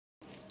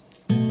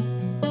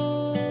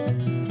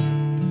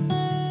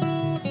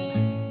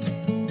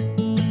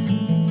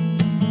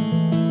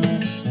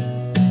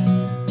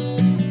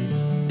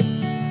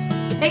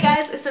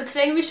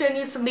today I'm going to be showing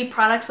you some of the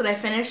products that I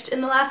finished in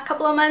the last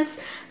couple of months.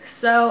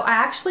 So I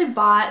actually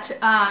bought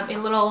a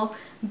little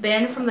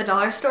bin from the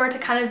dollar store to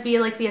kind of be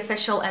like the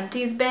official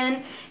empties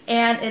bin,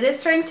 and it is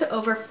starting to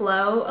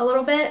overflow a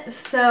little bit,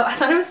 so I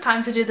thought it was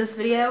time to do this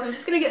video. So I'm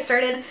just gonna get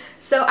started.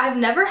 So I've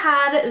never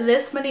had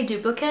this many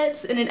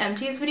duplicates in an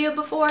empties video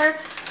before,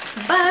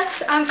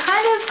 but I'm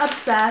kind of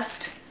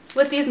obsessed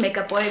with these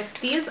makeup wipes.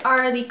 These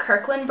are the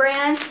Kirkland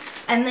brand,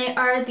 and they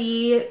are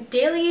the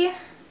daily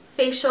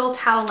facial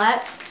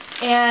towelettes,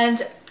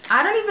 and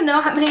I don't even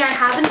know how many I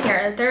have in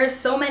here. There's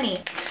so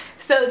many.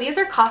 So these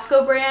are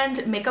Costco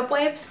brand makeup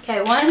wipes.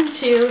 Okay, 1,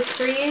 2,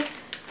 3,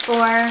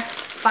 4,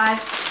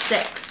 5,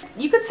 6.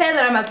 You could say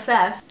that I'm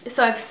obsessed.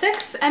 So I have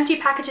 6 empty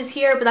packages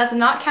here, but that's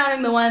not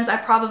counting the ones I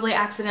probably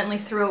accidentally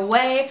threw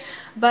away.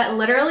 But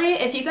literally,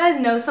 if you guys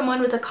know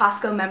someone with a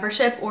Costco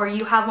membership or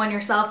you have one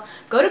yourself,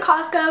 go to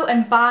Costco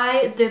and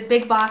buy the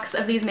big box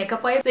of these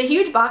makeup wipes. The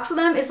huge box of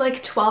them is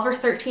like $12 or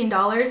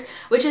 $13,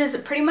 which is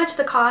pretty much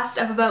the cost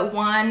of about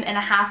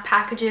 1.5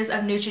 packages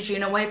of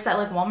Neutrogena wipes at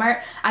like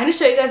Walmart. I'm gonna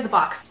show you guys the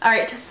box.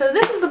 Alright, so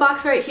this is the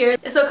box right here.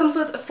 So it comes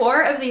with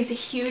 4 of these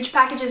huge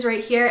packages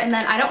right here, and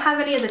then I don't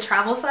have any of the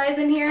travel size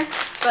in here,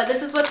 but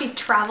this is what the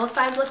travel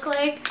size look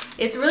like.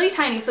 It's really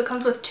tiny, so it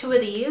comes with 2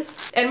 of these.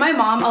 And my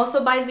mom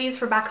also buys these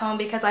for back home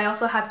because I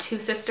also have 2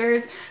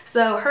 sisters.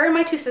 So her and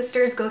my 2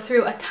 sisters go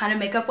through a ton of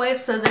makeup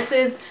wipes, so this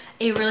is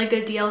a really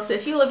good deal. So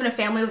if you live in a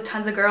family with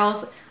tons of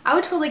girls, I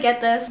would totally get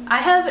this. I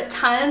have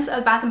tons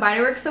of Bath &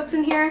 Body Works soaps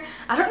in here.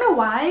 I don't know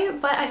why,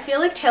 but I feel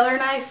like Taylor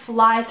and I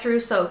fly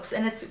through soaps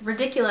and it's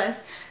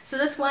ridiculous. So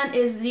this one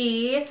is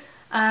the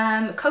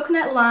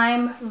Coconut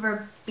Lime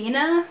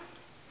Verbena,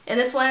 and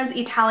this one's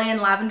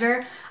Italian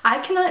Lavender. I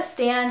cannot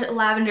stand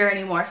lavender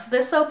anymore, so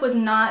this soap was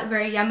not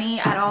very yummy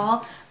at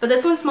all, but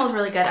this one smells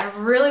really good. I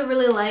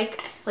really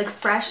like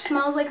fresh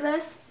smells like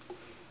this.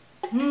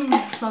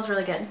 It smells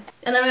really good.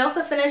 And then we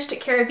also finished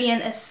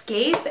Caribbean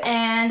Escape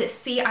and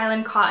Sea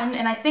Island Cotton,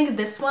 and I think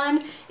this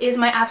one is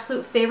my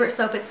absolute favorite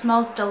soap. It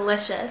smells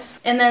delicious.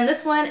 And then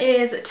this one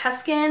is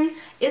Tuscan.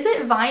 Is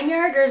it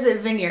Vineyard or is it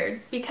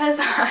Vineyard? Because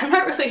I'm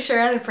not really sure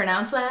how to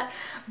pronounce that.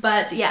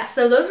 But yeah,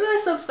 so those are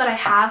the soaps that I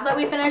have that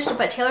we finished,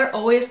 but Taylor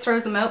always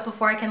throws them out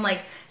before I can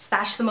like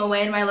stash them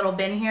away in my little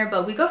bin here.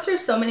 But we go through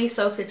so many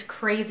soaps, it's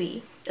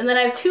crazy. And then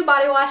I have 2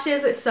 body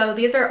washes, so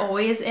these are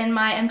always in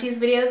my empties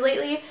videos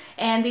lately,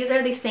 and these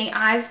are the St.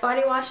 Ives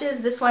body washes.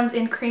 This one's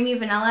in creamy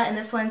vanilla and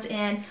this one's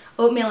in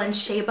oatmeal and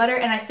shea butter,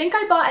 and I think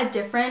I bought a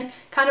different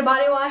kind of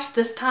body wash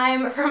this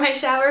time for my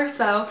shower,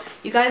 so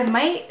you guys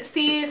might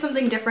see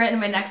something different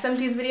in my next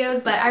empties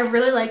videos, but I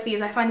really like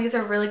these. I find these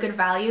are really good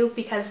value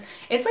because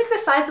it's like the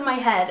size of my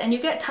head and you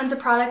get tons of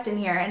product in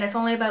here, and it's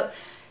only about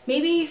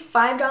maybe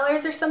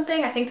 $5 or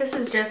something. I think this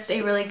is just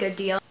a really good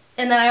deal.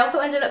 And then I also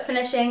ended up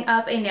finishing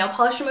up a nail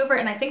polish remover,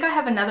 and I think I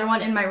have another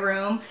one in my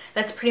room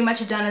that's pretty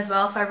much done as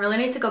well, so I really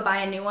need to go buy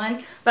a new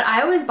one. But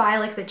I always buy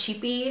like the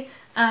cheapy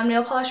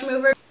nail polish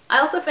remover. I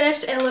also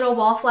finished a little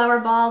wallflower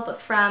bulb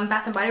from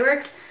Bath & Body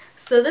Works.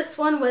 So this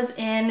one was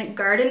in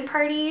Garden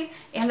Party,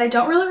 and I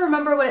don't really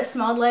remember what it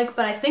smelled like,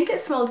 but I think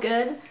it smelled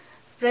good,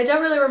 but I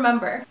don't really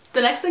remember.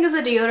 The next thing is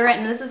a deodorant,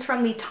 and this is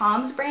from the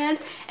Tom's brand,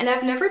 and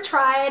I've never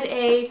tried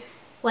a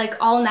like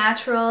all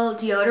natural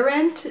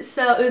deodorant,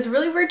 so it was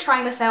really weird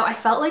trying this out. I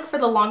felt like for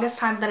the longest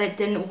time that it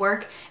didn't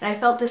work, and I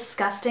felt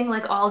disgusting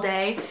like all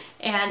day,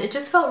 and it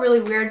just felt really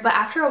weird. But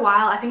after a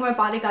while, I think my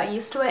body got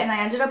used to it, and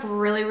I ended up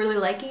really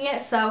liking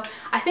it. So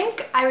I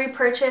think I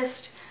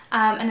repurchased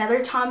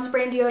another Tom's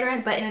brand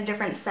deodorant, but in a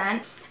different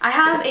scent. I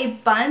have a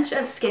bunch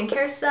of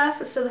skincare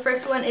stuff. So the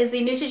first one is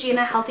the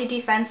Neutrogena Healthy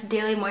Defense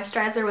Daily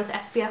Moisturizer with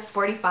SPF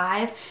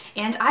 45,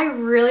 and I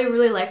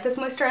really like this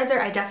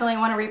moisturizer. I definitely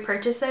want to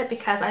repurchase it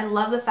because I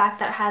love the fact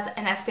that it has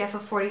an SPF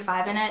of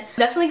 45 in it. I'm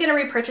definitely going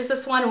to repurchase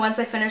this one once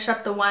I finish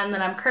up the one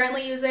that I'm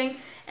currently using.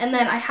 And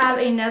then I have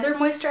another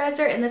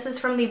moisturizer, and this is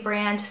from the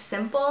brand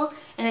Simple,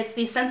 and it's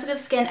the Sensitive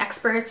Skin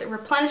Experts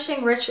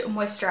Replenishing Rich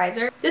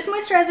Moisturizer. This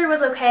moisturizer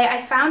was okay.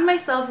 I found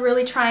myself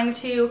really trying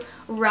to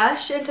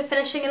rush into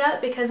finishing it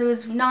up because it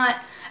was not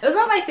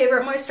my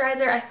favorite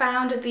moisturizer. I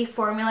found the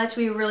formula to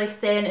be really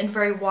thin and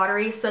very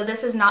watery, so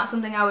this is not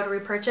something I would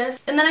repurchase.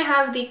 And then I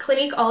have the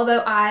Clinique All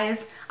About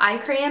Eyes eye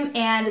cream,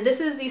 and this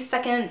is the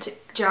second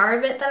jar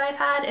of it that I've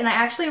had, and I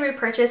actually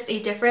repurchased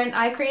a different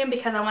eye cream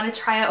because I want to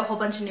try out a whole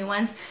bunch of new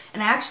ones,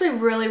 and I actually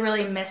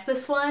really miss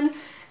this one.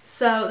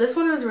 So this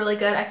one was really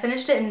good. I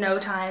finished it in no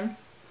time.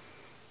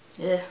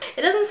 Ugh.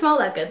 It doesn't smell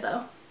that good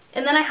though.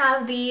 And then I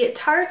have the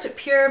Tarte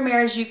Pure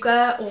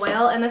Marijuana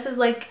oil, and this is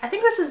like, I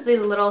think this is the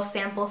little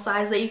sample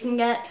size that you can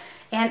get,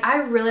 and I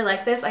really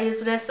like this. I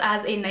used this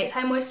as a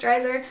nighttime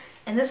moisturizer,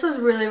 and this was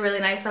really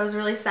nice. I was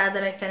really sad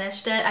that I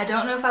finished it. I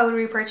don't know if I would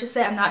repurchase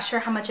it. I'm not sure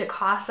how much it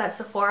costs at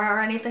Sephora or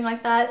anything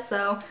like that,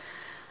 so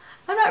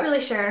I'm not really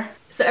sure.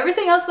 So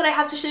everything else that I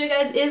have to show you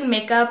guys is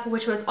makeup,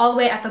 which was all the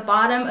way at the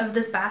bottom of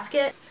this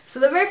basket. So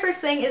the very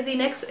first thing is the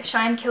NYX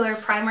Shine Killer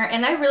Primer,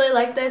 and I really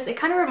like this. It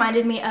kind of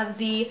reminded me of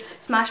the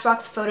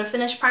Smashbox Photo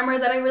Finish Primer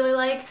that I really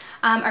like.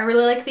 I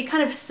really like the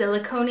kind of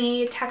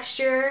silicone-y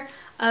texture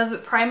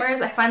of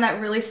primers. I find that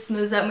really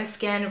smooths out my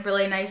skin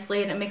really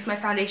nicely and it makes my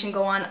foundation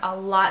go on a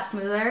lot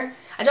smoother.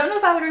 I don't know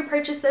if I would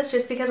repurchase this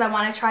just because I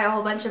want to try a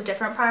whole bunch of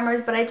different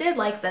primers, but I did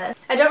like this.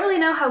 I don't really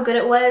know how good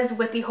it was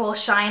with the whole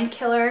shine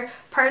killer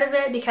part of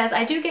it because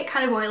I do get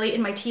kind of oily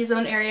in my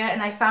T-zone area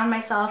and I found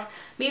myself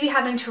maybe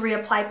having to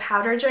reapply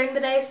powder during the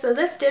day, so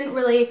this didn't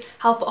really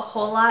help a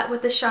whole lot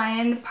with the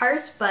shine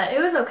part, but it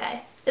was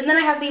okay. And then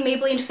I have the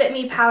Maybelline Fit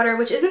Me powder,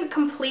 which isn't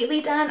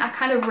completely done. I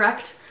kind of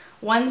wrecked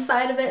one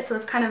side of it, so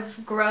it's kind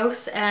of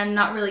gross and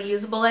not really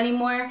usable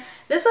anymore.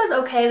 This was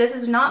okay. This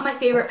is not my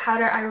favorite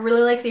powder. I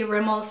really like the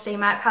Rimmel Stay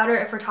Matte powder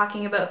if we're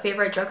talking about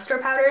favorite drugstore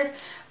powders,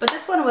 but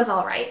this one was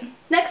alright.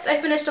 Next,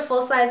 I finished a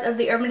full size of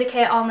the Urban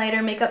Decay All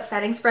Nighter Makeup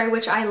Setting Spray,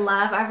 which I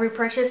love. I've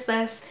repurchased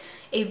this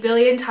a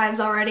billion times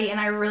already and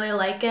I really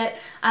like it,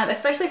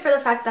 especially for the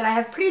fact that I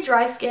have pretty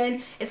dry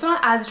skin. It's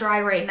not as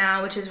dry right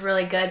now, which is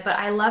really good, but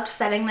I loved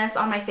setting this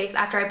on my face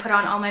after I put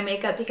on all my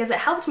makeup because it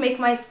helped make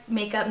my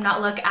makeup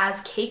not look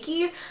as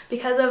cakey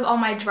because of all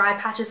my dry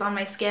patches on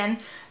my skin.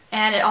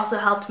 And it also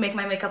helped make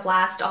my makeup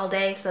last all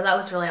day, so that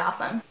was really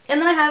awesome.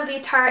 And then I have the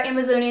Tarte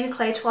Amazonian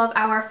Clay 12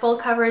 Hour Full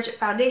Coverage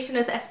Foundation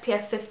with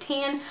SPF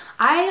 15.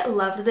 I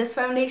loved this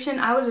foundation.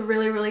 I was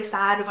really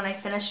sad when I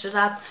finished it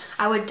up.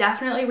 I would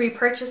definitely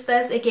repurchase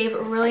this. It gave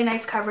really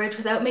nice coverage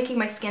without making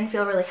my skin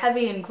feel really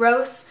heavy and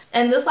gross.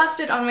 And this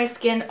lasted on my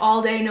skin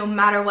all day no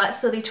matter what,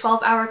 so the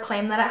 12-hour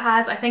claim that it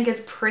has I think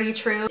is pretty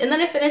true. And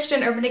then I finished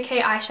an Urban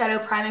Decay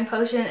eyeshadow priming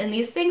potion, and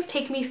these things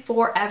take me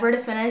forever to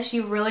finish.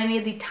 You really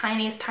need the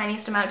tiniest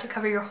amount to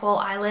cover your whole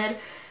eyelid.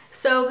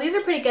 So these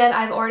are pretty good.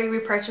 I've already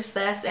repurchased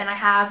this, and I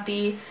have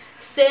the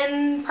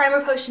Sin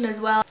primer potion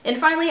as well. And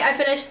finally, I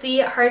finished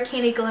the Hard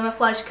Candy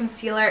Glimiflage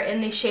Concealer in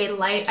the shade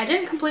Light. I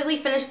didn't completely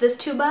finish this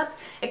tube up.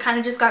 It kind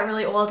of just got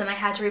really old and I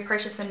had to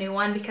repurchase a new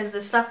one because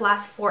this stuff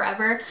lasts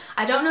forever.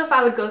 I don't know if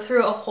I would go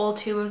through a whole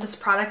tube of this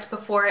product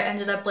before it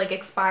ended up like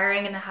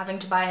expiring and having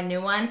to buy a new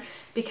one,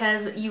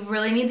 because you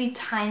really need the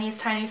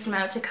tiniest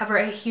amount to cover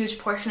a huge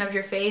portion of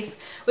your face,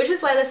 which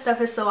is why this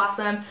stuff is so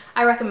awesome.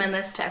 I recommend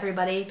this to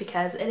everybody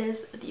because it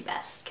is the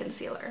best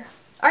concealer.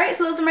 Alright,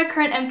 so those are my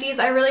current empties.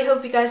 I really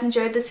hope you guys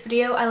enjoyed this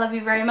video. I love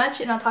you very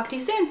much and I'll talk to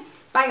you soon.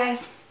 Bye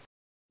guys!